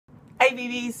Hey,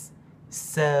 BBs!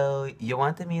 So, you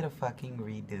wanted me to fucking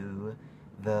redo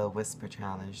the Whisper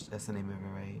Challenge. That's the name of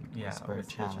it, right? Yeah, Whisper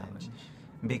Challenge.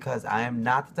 Because I am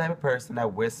not the type of person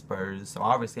that whispers, so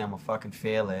obviously I'm gonna fucking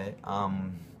fail it.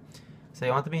 So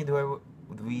you wanted me to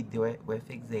redo it with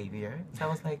Xavier. So I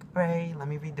was like, Bray, let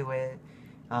me redo it.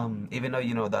 Even though,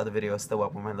 you know, the other video is still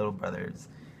up with my little brothers.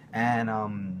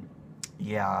 And,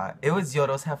 yeah, it was, yo,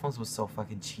 those headphones were so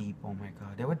fucking cheap. Oh my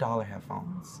god, they were dollar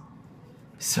headphones.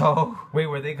 So wait,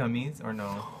 were they gummies or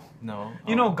no? No.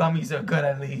 You know gummies are good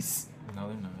at least. No,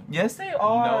 they're not. Yes, they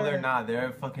are. No, they're not.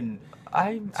 They're fucking.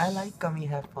 I like gummy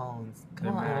headphones. Come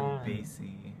They're on. mad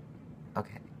bassy.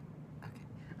 Okay.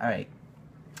 All right.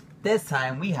 This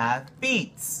time we have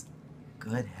Beats.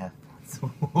 Good headphones.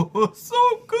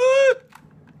 So good.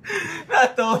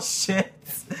 Not those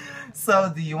shits.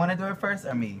 So, do you want to do it first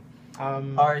or me?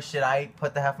 Or should I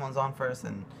put the headphones on first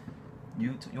and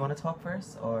you want to talk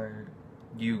first or?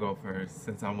 You go first,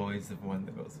 since I'm always the one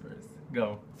that goes first.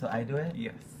 Go. So I do it?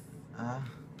 Yes.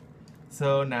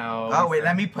 So now. Oh wait,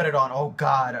 let me put it on. Oh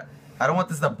god, I don't want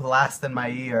this to blast in my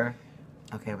ear.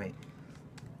 Okay, wait.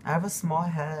 I have a small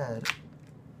head.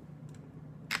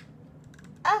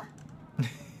 Ah.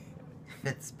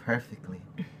 Fits perfectly.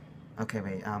 Okay,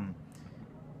 wait.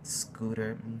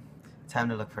 Scooter. Time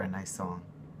to look for a nice song.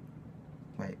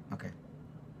 Wait. Okay.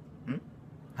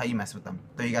 How you mess with them?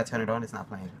 So you gotta turn it on. It's not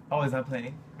playing. Oh, is that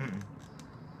playing?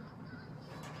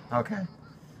 Okay.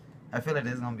 I feel like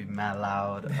this is gonna be mad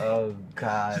loud. Oh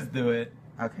god. Just do it.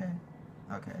 Okay.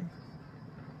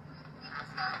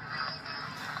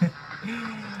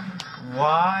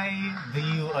 Why do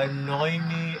you annoy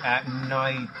me at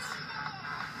night?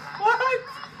 What?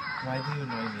 Why do you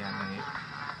annoy me at night?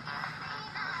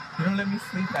 You don't let me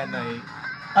sleep at night.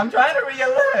 I'm trying to read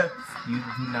your lips. You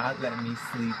do not let me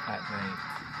sleep at night.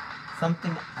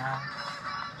 Something else.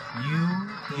 You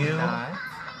do not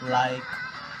like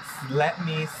let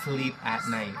me sleep at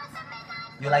night.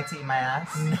 You like to eat my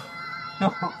ass?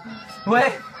 No.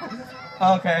 Wait.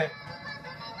 Okay.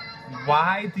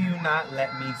 Why do you not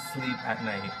let me sleep at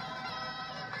night?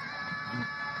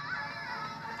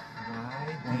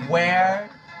 Why do you Where?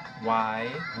 Why?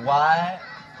 What?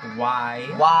 Why?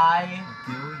 Why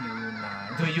do you not?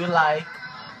 do you like?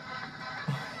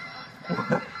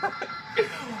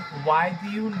 Why do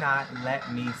you not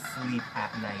let me sleep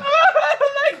at night? I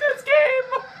don't like this game.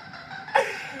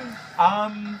 I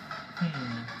don't know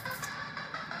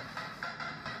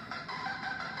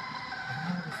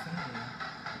what to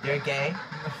say. You're gay?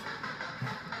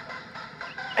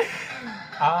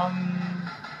 I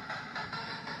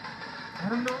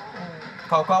don't know.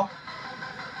 Coco?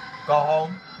 Go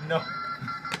home? No.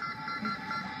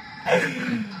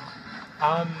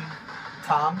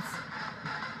 Tom's?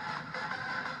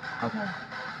 Okay.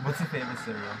 What's your favorite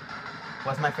cereal?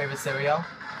 What's my favorite cereal?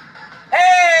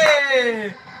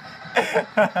 Hey!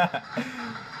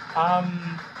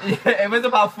 If it's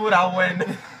about food, I'll win.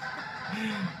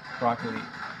 Broccoli.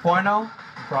 Porno?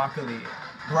 Broccoli.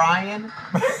 Brian?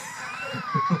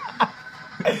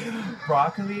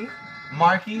 Broccoli.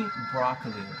 Marky?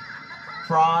 Broccoli.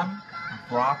 Prawn?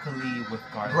 Broccoli with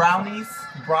garlic Brownies?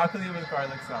 sauce. Broccoli with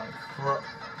garlic sauce.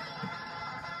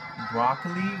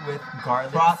 Broccoli with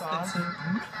garlic Prostitute? sauce.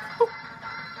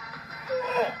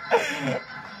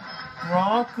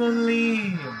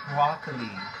 Broccoli.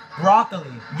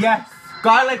 Broccoli. Yes.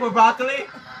 Garlic with broccoli?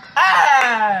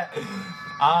 Ah!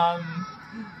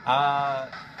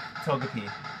 Togepi.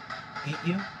 Eat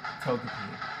you? Togepi.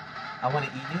 I want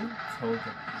to eat you?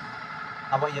 Togepi.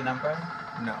 I want your number?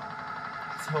 No.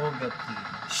 Togepi.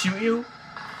 Shoot you?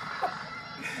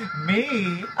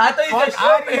 Me? I thought you Fuck said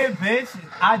out shoot of me. here, bitch.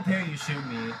 I dare you shoot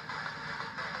me.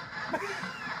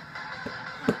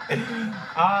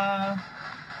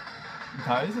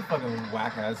 God, this is a fucking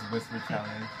whack ass whisper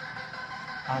challenge.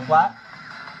 What?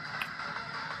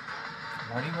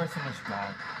 Why do you wear so much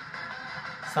black?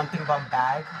 Something about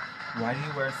bag? Why do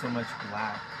you wear so much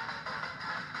black?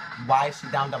 Why is she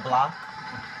down the block?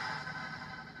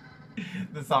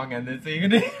 The song ended, so you're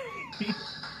gonna.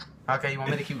 Okay, you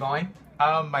want me to keep going?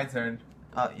 My turn.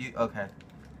 You okay?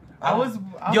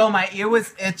 Yo, my ear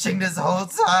was itching this whole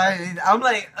time. I'm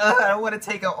like, I don't want to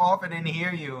take it off and then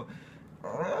hear you.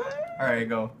 Alright,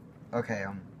 go. Okay,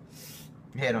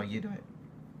 yeah, no, you do it.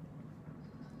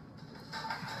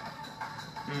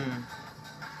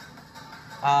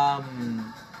 I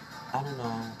don't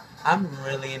know. I'm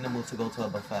really in the mood to go to a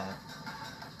buffet.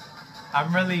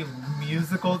 I'm really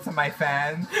musical to my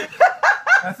fans.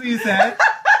 That's what you said?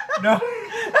 No.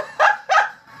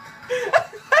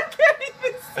 I can't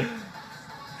even.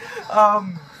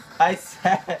 I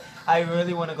said I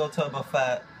really want to go to a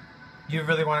buffet. You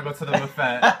really want to go to the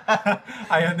buffet.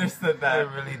 I understood I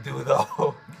that. really do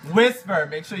though. Whisper.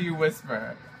 Make sure you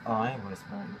whisper. Oh, I ain't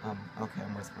whispering. Okay,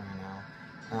 I'm whispering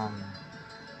now.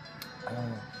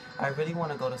 I really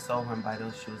want to go to Soho and buy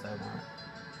those shoes I want.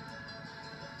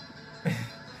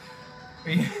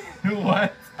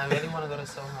 What? I really want to go to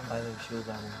Soho and buy those shoes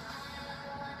I want.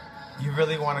 You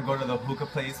really want to go to the hookah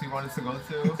place we wanted to go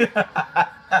to?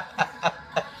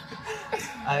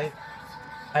 I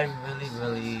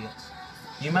really.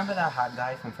 You remember that hot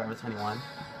guy from Forever 21?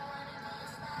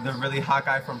 The really hot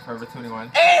guy from Forever 21.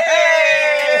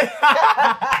 Hey!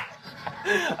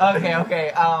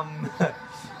 Okay.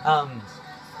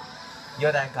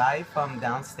 Yo, that guy from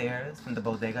downstairs from the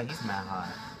bodega, he's mad hot.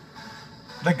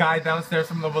 The guy downstairs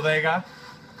from the bodega?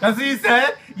 That's what you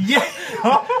said? Yeah!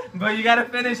 But you gotta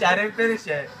finish. I didn't finish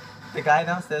it. The guy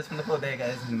downstairs from the bodega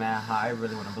is mad hot. I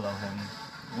really want to blow him.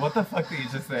 What the fuck did you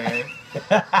just say?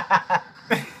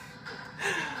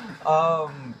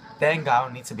 Thank God I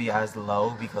don't need to be as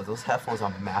low because those headphones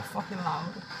are mad fucking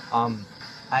loud.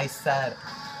 I said,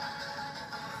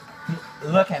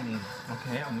 look at me.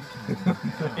 Okay, I'm looking.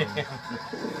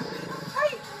 Hi,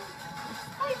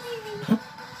 baby.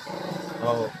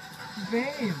 Oh,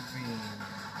 Baby.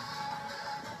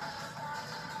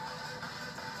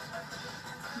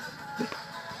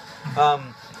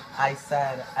 I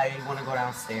said I want to go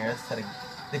downstairs to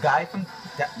the guy from.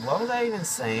 What was I even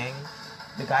saying?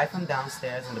 The guy from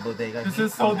downstairs in the bodega. This he's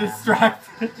is so mad.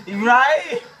 distracting.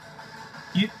 Right?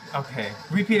 Okay,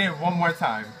 repeat it one more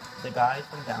time. The guy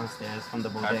from downstairs from the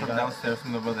Guy bodega. from downstairs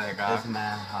from the bodega is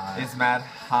mad hot. is mad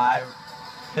hot.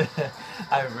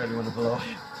 I really want to blow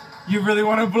it. You really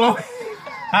want to blow it?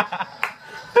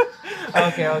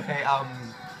 Okay.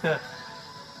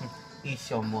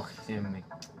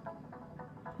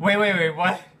 Wait,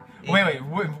 what? Wait,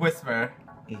 whisper.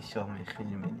 I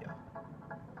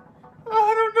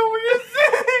don't know what you're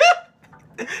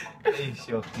saying.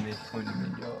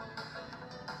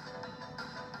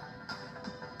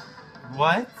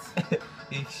 What?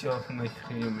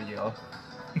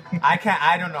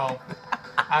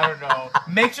 I don't know.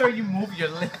 Make sure you move your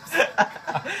lips.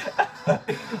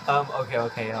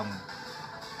 Okay.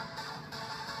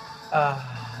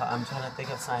 I'm trying to think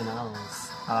of something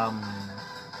else.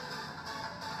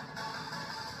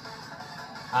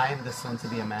 I am the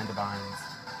soon-to-be Amanda Bynes.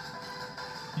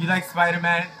 You like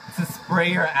Spider-Man to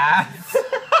spray your ass?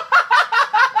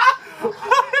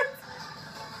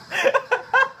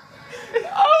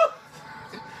 Oh.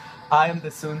 I am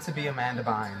the soon-to-be Amanda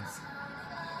Bynes.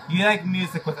 You like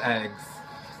music with eggs?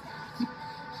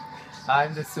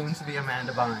 I'm the soon-to-be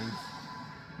Amanda Bynes.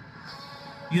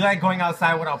 You like going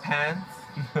outside without pants?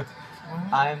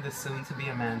 I am the soon-to-be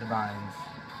Amanda Bynes.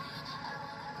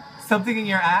 Something in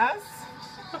your ass?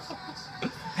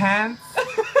 Pants?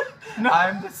 No.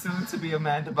 I'm the soon-to-be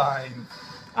Amanda Bynes.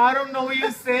 I don't know what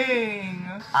you're saying.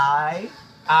 I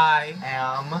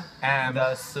am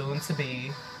the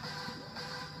soon-to-be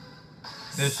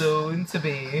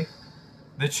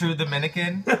the true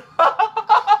Dominican. I'm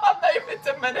not even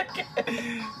Dominican.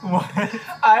 What?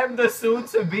 I am the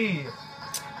soon-to-be.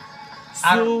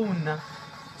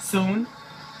 Soon.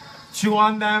 Chew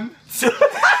on them.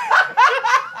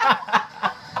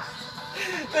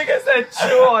 Like I said,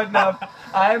 chew on them.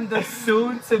 I am the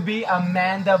soon-to-be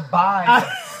Amanda Bynes.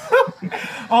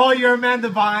 Oh, you're Amanda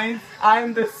Bynes? I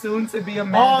am the soon-to-be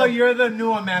Amanda. Oh, you're the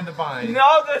new Amanda Bynes.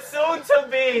 No, the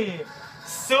soon-to-be.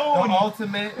 Soon. The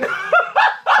ultimate.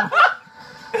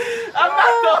 I'm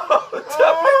not the ultimate.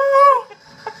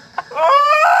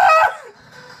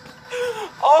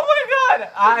 Oh my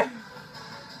God.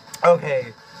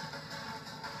 Okay.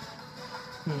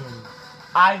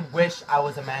 I wish I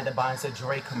was Amanda Bynes so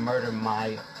Drake could murder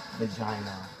my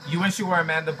vagina. You wish you were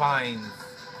Amanda Bynes.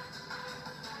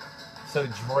 So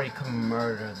Drake could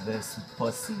murder this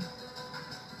pussy.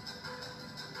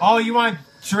 Oh, you want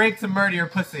Drake to murder your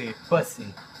pussy?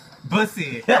 Pussy.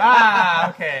 Ah,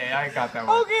 okay, I got that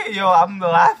one. Okay, yo, I'm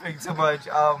laughing too much.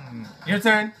 Your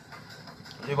turn.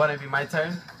 You want to be my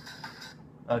turn?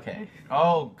 Okay.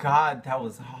 Oh God, that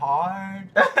was hard.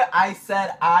 I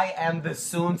said I am the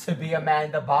soon-to-be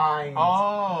Amanda Bynes.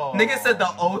 Oh. Nigga said the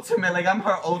ultimate, like I'm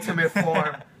her ultimate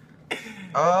form.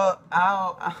 Ow.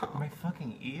 My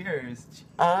fucking ears.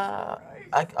 I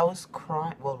was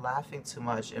crying, laughing too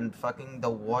much and fucking the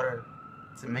water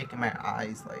to making my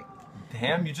eyes like.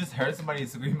 Damn, you just heard somebody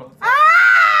scream.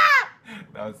 Ah!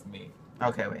 That was me.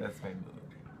 Okay, wait. That's my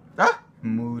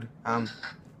mood. Mood.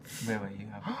 Wait, you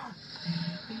have.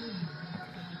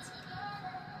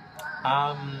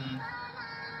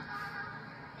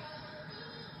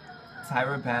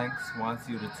 Tyra Banks wants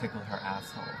you to tickle her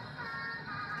asshole.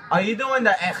 Are you doing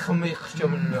the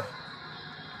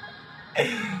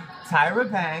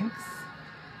Tyra Banks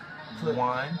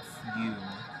wants you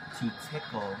to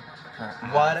tickle her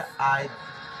ass. What I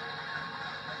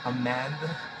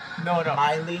Amanda? No.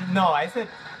 Miley? No, I said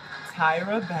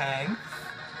Tyra Banks.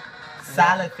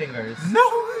 Salad fingers. No.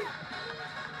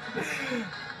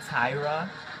 Tyra.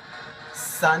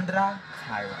 Sandra.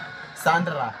 Tyra.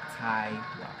 Sandra. Tyra.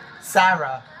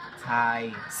 Sarah.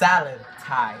 Ty. Salad.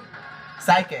 Ty.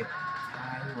 Psychic.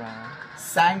 Tyra.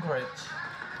 Sandwich.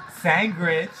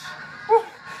 Sandwich.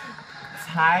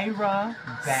 Tyra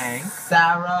Banks.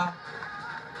 Sarah.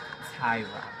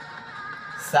 Tyra.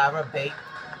 Sarah Bake.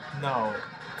 No.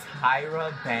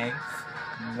 Tyra Banks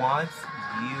wants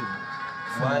you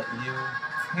What to you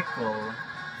tickle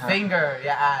her. finger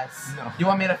your ass? No. You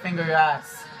want me to finger your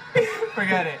ass?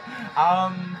 Forget it.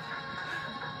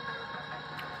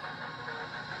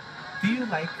 Do you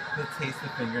like the taste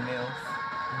of fingernails?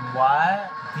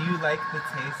 What? Do you like the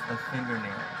taste of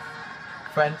fingernails?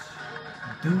 French.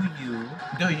 Do you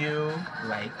Do you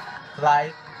like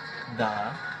like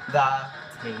the the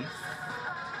taste?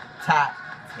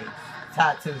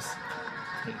 tattoos?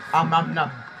 Taste.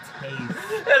 Num. Taste.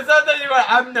 It's something you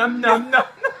want. Num.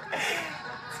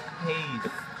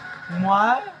 Taste.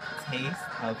 What? Taste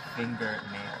of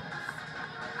fingernails.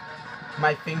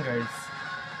 My fingers.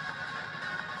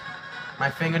 My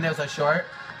fingernails are short.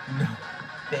 No.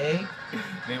 Big.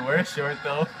 They were short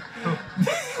though.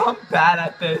 I'm bad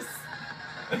at this.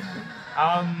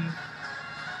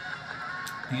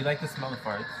 Do you like the smell of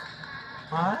farts?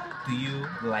 What? Do you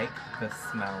like the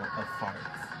smell of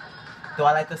farts? Do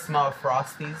I like the smell of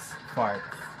Frosties?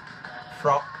 Farts.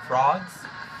 Frogs?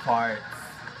 Farts.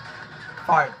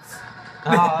 Farts.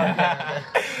 Oh, okay.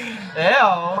 Ew.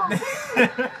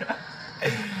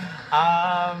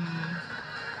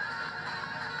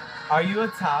 Are you a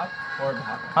top or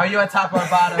bottom? Are you a top or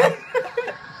bottom?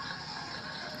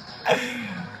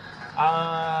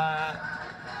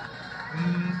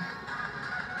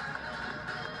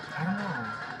 I don't know.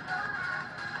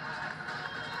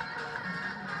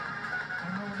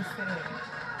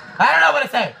 I don't know what to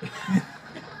say.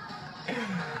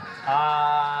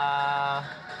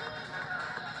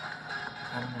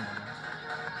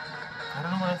 I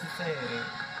don't know what else to say.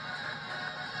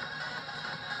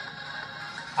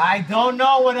 I don't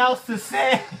know what else to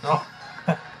say. Oh.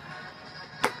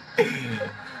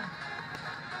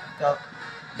 So,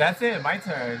 That's it, my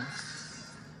turn.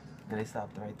 and they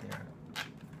stopped right there.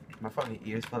 My fucking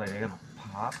ears feel like they're gonna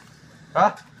pop.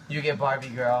 Ah, you get Barbie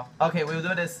girl. Okay, we'll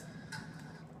do this.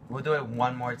 We'll do it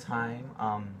one more time.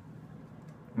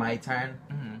 My turn,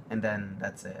 and then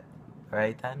that's it.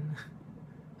 Right then.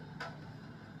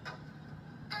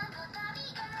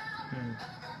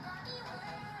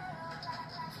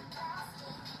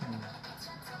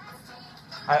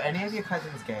 Are any of your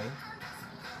cousins gay?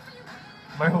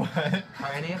 My what?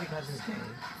 Are any of your cousins gay?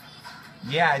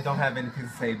 Yeah, I don't have anything to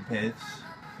say, bitch.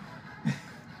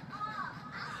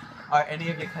 Are any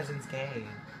of your cousins gay?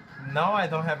 No, I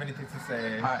don't have anything to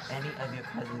say. Are any of your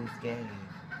cousins gay?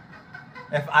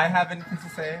 If I have anything to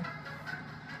say,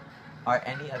 Are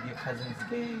any of your cousins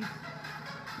gay?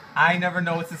 I never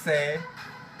know what to say.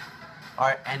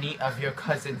 Are any of your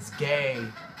cousins gay?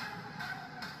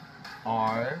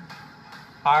 Are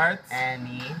Art.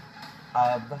 any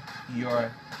of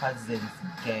your cousins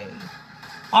gay?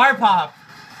 Art pop.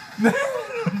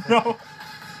 No.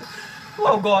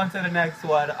 We'll go on to the next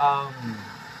one.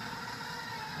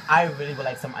 I really would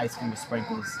like some ice cream with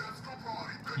sprinkles.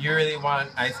 You really want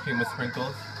ice cream with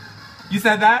sprinkles? You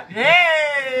said that?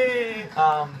 Yay!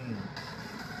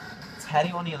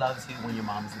 Teddy only loves you when your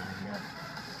mom's not here.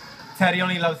 Teddy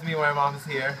only loves me when my mom's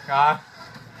here. Ah,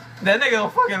 That nigga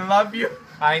don't fucking love you.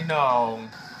 I know.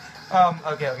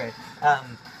 Okay.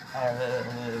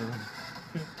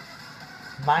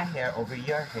 My hair over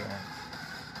your hair.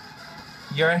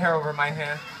 Your hair over my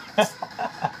hair?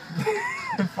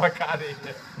 Fuck out of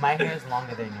here. My hair is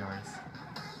longer than yours.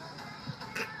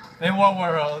 In what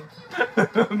world?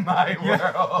 My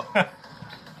world.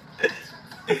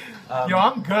 Yo,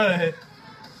 I'm good.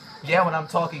 Yeah, when I'm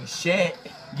talking shit.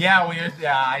 Yeah, when you're.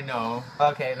 Yeah, I know.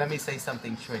 Okay, let me say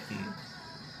something tricky.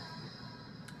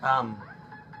 I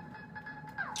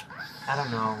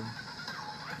don't know.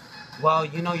 Well,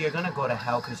 you know you're gonna go to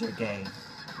hell because you're gay.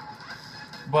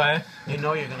 What? You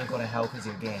know you're gonna go to hell because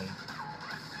you're gay.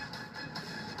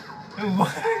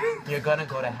 What? You're gonna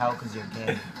go to hell because you're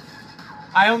gay.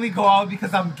 I only go out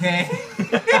because I'm gay.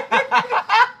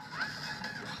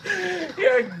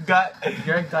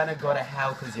 You're gonna go to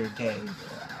hell because you're gay.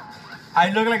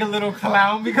 I look like a little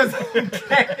clown because I'm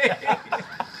gay.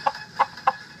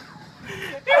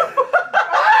 You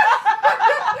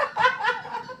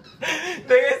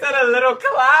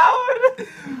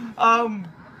little clown.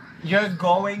 You're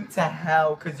going to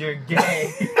hell because you're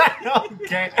gay.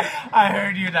 Okay, I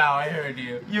heard you now. I heard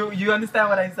you. You understand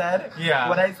what I said? Yeah.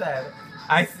 What I said.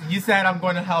 You said I'm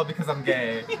going to hell because I'm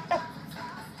gay.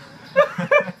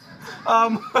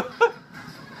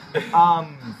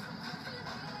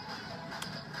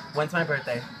 When's my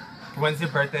birthday? When's your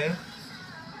birthday?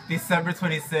 December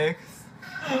 26th.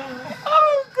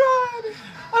 Oh God,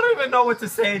 I don't even know what to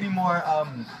say anymore.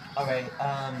 Alright,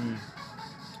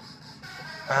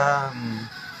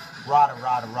 Rada.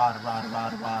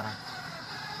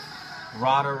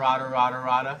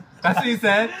 Rada. That's what you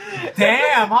said?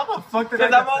 Damn, how the fuck did I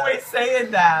Because get I'm always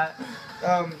saying that.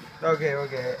 Okay.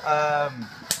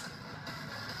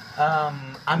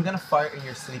 I'm gonna fart in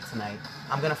your sleep tonight.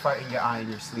 I'm gonna fart in your eye in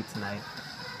your sleep tonight.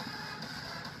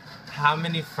 How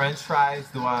many french fries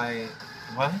do I...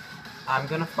 What? I'm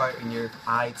gonna fart in your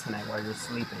eye tonight while you're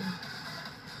sleeping.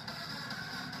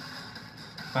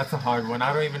 That's a hard one.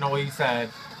 I don't even know what you said.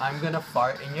 I'm gonna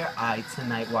fart in your eye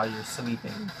tonight while you're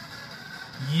sleeping.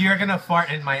 You're gonna fart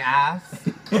in my ass?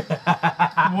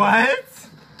 What?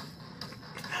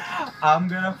 I'm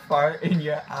gonna fart in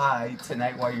your eye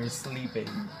tonight while you're sleeping.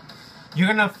 You're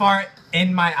gonna fart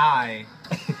in my eye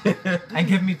and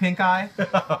give me pink eye?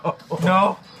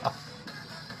 No?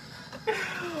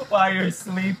 While you're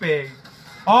sleeping.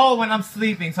 Oh, when I'm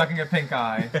sleeping so I can get pink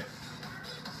eye.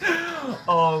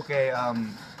 Oh, okay,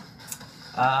 I'm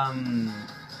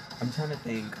trying to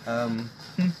think.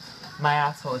 My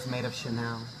asshole is made of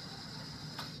Chanel.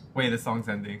 Wait, the song's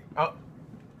ending. Oh.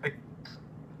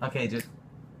 Okay,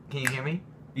 can you hear me?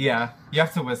 Yeah, you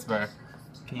have to whisper.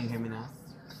 Can you hear me now?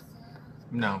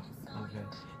 No. Okay.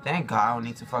 Thank God I don't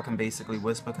need to fucking basically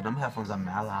whisper because them headphones are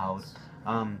mad loud.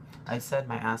 I said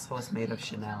my asshole is made of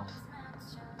Chanel.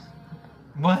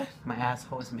 What? My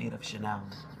asshole is made of Chanel.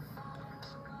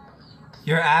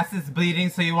 Your ass is bleeding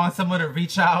so you want someone to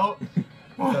reach out?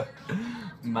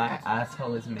 My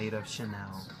asshole is made of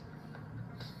Chanel.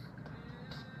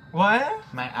 What?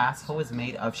 My asshole is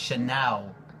made of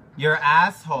Chanel. Your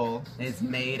asshole Is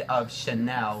made of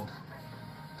Chanel.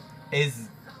 is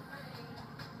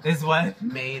what?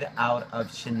 Made out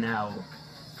of Chanel.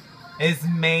 Is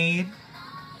made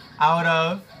out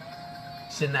of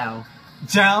Chanel.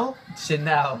 gel?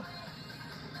 Chanel.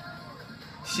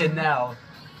 Chanel.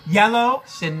 Yellow?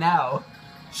 Chanel.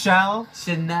 Shell?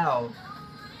 Chanel.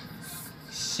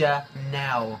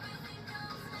 Chanel.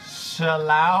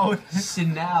 Shaloud?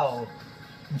 Chanel.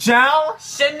 Gel?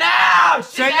 Chanel.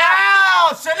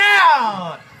 Chanel!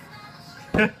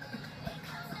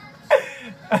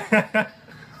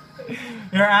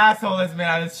 Your asshole is made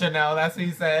out of Chanel, that's what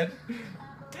you said?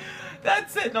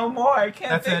 That's it, no more. I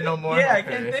can't That's think it, no more? Yeah, I Okay.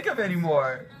 can't think of any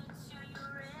more.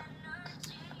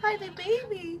 Hi, the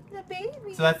baby.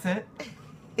 So that's it?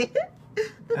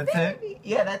 That's it?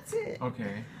 Yeah, that's it.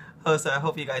 Okay. Oh, so I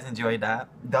hope you guys enjoyed that.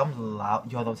 Dumb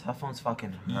loud. Yo, those headphones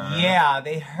fucking hurt. Yeah,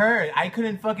 they hurt. I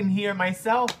couldn't fucking hear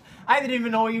myself. I didn't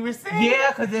even know what you were saying. Yeah,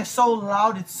 because they're so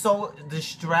loud. It's so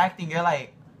distracting. You're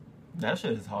like... That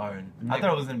shit is hard. I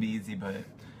thought it was gonna be easy, but...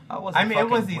 I mean, it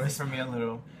was easy for me a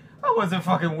little. I wasn't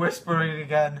fucking whispering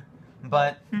again.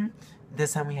 But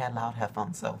this time we had loud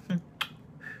headphones, so...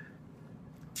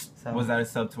 So, Was that a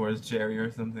sub towards Jerry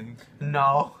or something?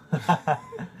 no.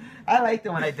 I liked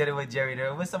it when I did it with Jerry.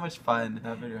 It was so much fun.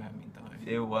 That video had me dying.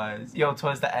 It was. Yo,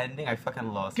 towards the ending, I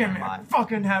fucking lost Give my me mind.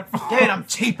 fucking headphones. Give me them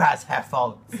cheap ass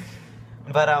headphones.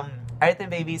 But alright then,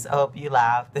 babies. I hope you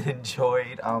laughed and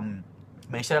enjoyed.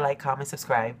 Make sure to like, comment,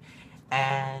 subscribe,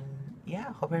 and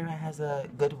yeah, hope everyone has a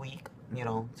good week. You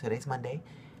know, today's Monday,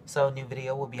 so new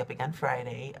video will be up again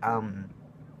Friday.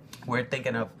 We're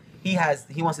thinking of. He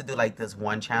wants to do like this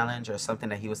one challenge or something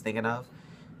that he was thinking of.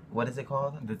 What is it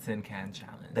called? The tin can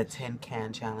challenge. The tin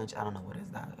can challenge. I don't know what is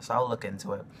that. So I'll look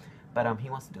into it. But he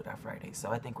wants to do that Friday. So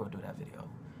I think we'll do that video.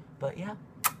 But yeah.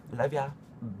 Love y'all.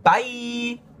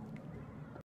 Bye.